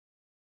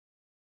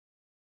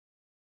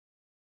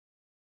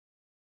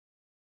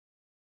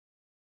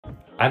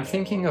I'm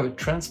thinking of a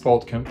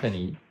transport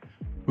company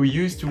who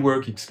used to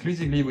work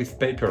exclusively with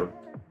paper,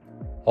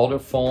 order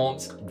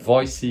forms,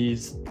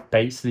 invoices,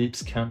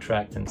 payslips,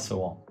 contracts, and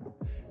so on.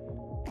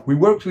 We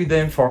worked with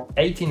them for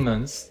 18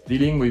 months,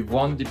 dealing with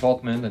one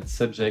department and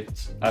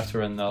subject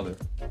after another.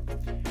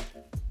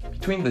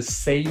 Between the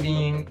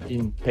saving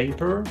in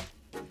paper,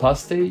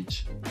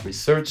 postage,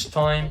 research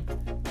time,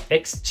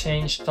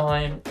 exchange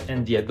time,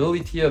 and the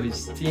ability of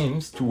his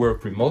teams to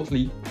work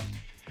remotely,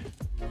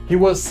 he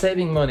was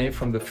saving money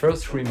from the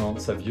first 3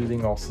 months of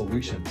using our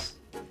solutions.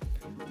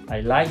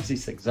 I like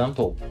this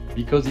example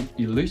because it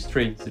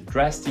illustrates the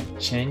drastic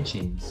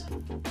changes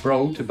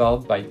brought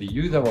about by the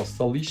use of our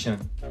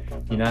solution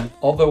in an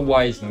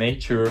otherwise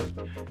mature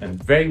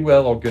and very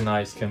well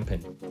organized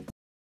company.